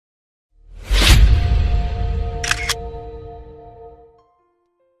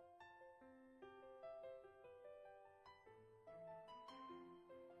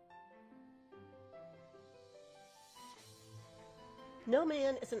No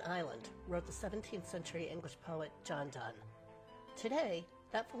man is an island, wrote the 17th century English poet John Donne. Today,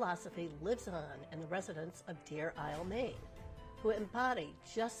 that philosophy lives on in the residents of Deer Isle, Maine, who embody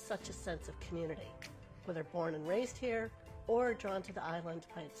just such a sense of community, whether born and raised here or drawn to the island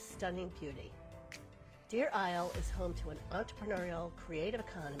by its stunning beauty. Deer Isle is home to an entrepreneurial, creative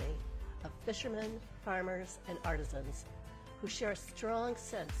economy of fishermen, farmers, and artisans who share a strong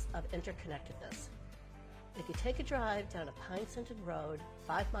sense of interconnectedness. If you take a drive down a pine-scented road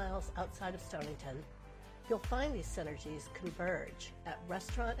 5 miles outside of Stonington, you'll find these synergies converge at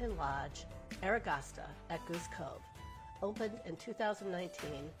Restaurant and Lodge Aragosta at Goose Cove, opened in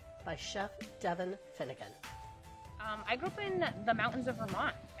 2019 by Chef Devin Finigan. I grew up in the mountains of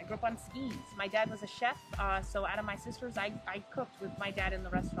Vermont. I grew up on skis. My dad was a chef, so out of my sisters, I cooked with my dad in the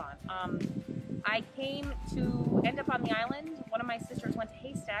restaurant. I came to end up on the island. One of my sisters went to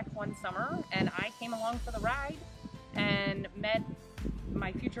Haystack one summer, and I came along for the ride and met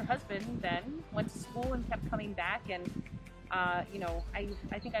my future husband then, went to school and kept coming back. And, you know, I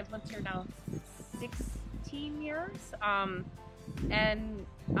think I've lived here now 16 years. And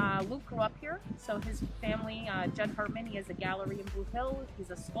Luke grew up here, so his family, Judd Hartman, he has a gallery in Blue Hill.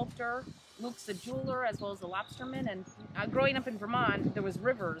 He's a sculptor. Luke's a jeweler as well as a lobsterman. And growing up in Vermont, there was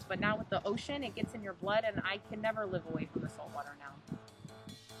rivers, but now with the ocean, it gets in your blood, and I can never live away from the salt water now.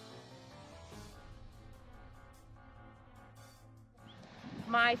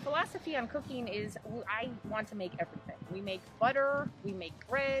 My philosophy on cooking is I want to make everything. We make butter, we make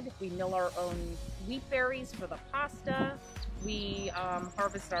bread, we mill our own wheat berries for the pasta. We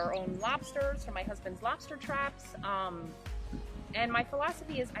harvest our own lobsters from my husband's lobster traps. And my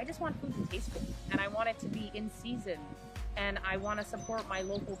philosophy is I just want food to taste good, and I want it to be in season. And I want to support my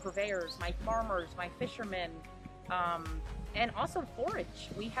local purveyors, my farmers, my fishermen, and also forage.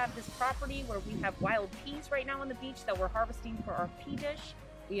 We have this property where we have wild peas right now on the beach that we're harvesting for our pea dish.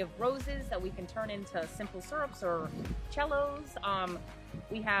 We have roses that we can turn into simple syrups or cellos.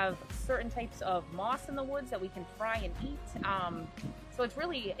 We have certain types of moss in the woods that we can fry and eat. So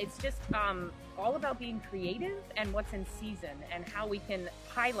it's just all about being creative and what's in season and how we can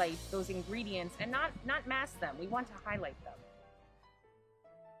highlight those ingredients and not mask them. We want to highlight them.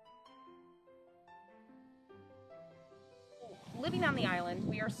 Living on the island,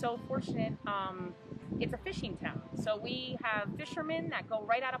 we are so fortunate. It's a fishing town. So we have fishermen that go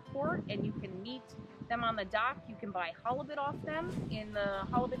right out of port, and you can meet them on the dock. You can buy halibut off them in the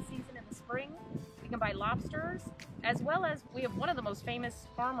halibut season in the spring. You can buy lobsters, as well as we have one of the most famous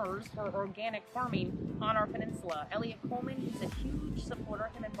farmers for organic farming on our peninsula, Elliot Coleman. He's a huge supporter,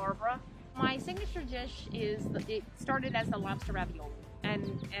 him and Barbara. My signature dish is, it started as the lobster ravioli.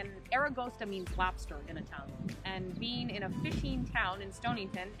 And Aragosta means lobster in Italian. And being in a fishing town in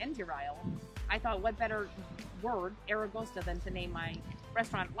Stonington and Deer Isle, I thought what better word, Aragosta, than to name my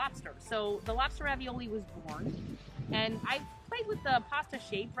restaurant Lobster. So the lobster ravioli was born. And I played with the pasta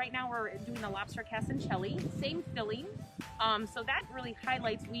shape. Right now we're doing the lobster casoncelli, same filling. So that really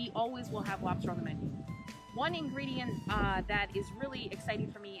highlights, we always will have lobster on the menu. One ingredient that is really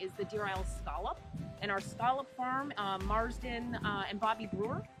exciting for me is the Deer Isle scallop. And our scallop farm, Marsden and Bobby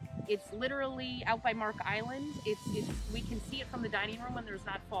Brewer, it's literally out by Mark Island. We can see it from the dining room when there's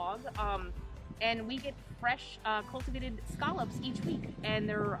not fog. And we get fresh cultivated scallops each week. And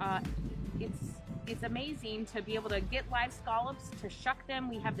they're, it's amazing to be able to get live scallops, to shuck them.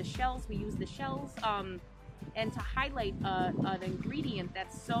 We have the shells, we use the shells. And to highlight an ingredient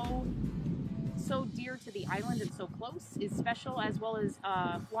that's so dear to the island and so close is special, as well as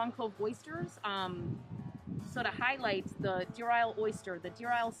Long Cove oysters. So to highlight the Deer Isle oyster, the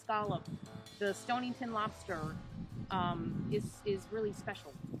Deer Isle scallop, the Stonington lobster is really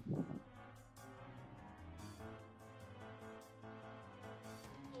special.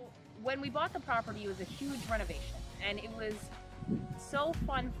 When we bought the property, it was a huge renovation, and it was so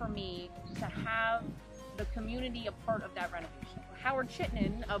fun for me to have the community a part of that renovation. Howard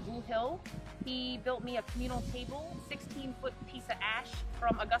Chittenden of Blue Hill, he built me a communal table, 16-foot piece of ash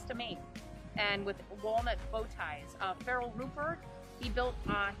from Augusta, Maine, and with walnut bow ties. Farrell Rupert, he's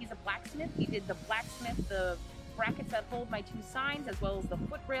a blacksmith. He did the blacksmith, the brackets that hold my 2 signs, as well as the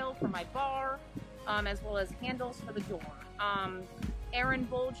footrail for my bar, as well as handles for the door. Aaron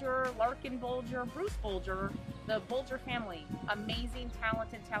Bolger, Larkin Bolger, Bruce Bolger, the Bolger family, amazing,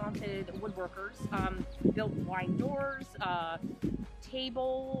 talented woodworkers, built wine doors,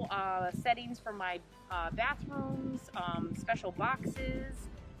 table settings for my bathrooms, special boxes,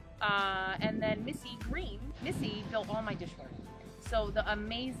 and then Missy Green, Missy built all my dishware. So the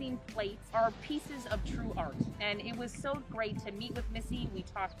amazing plates are pieces of true art, and it was so great to meet with Missy. We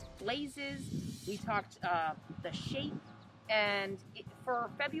talked glazes, we talked the shape, And for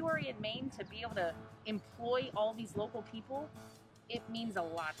February in Maine to be able to employ all these local people, it means a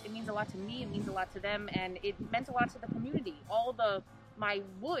lot. It means a lot to me, it means a lot to them, and it meant a lot to the community. My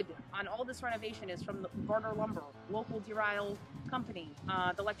wood on all this renovation is from the Barter Lumber, local Deer Isle company.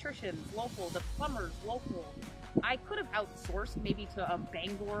 The electricians, local. The plumbers, local. I could have outsourced maybe to a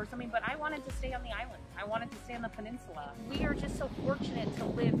Bangor or something, but I wanted to stay on the island. I wanted to stay on the peninsula. We are just so fortunate to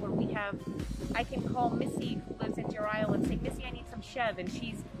live where we have, I can call Missy, who lives in Deer Isle, and say, Missy, I need some chev, and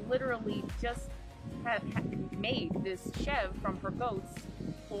she's literally just made this chev from her goats.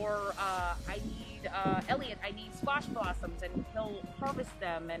 Or I need Elliot, I need squash blossoms, and he'll harvest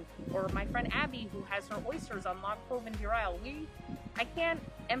them. Or my friend Abby, who has her oysters on Log Cove in Deer Isle. I can't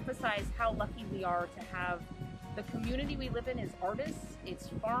emphasize how lucky we are to have the community we live in. Is artists, it's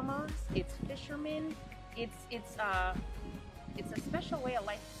farmers, it's fishermen, it's a special way of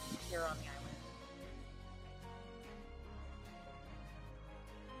life.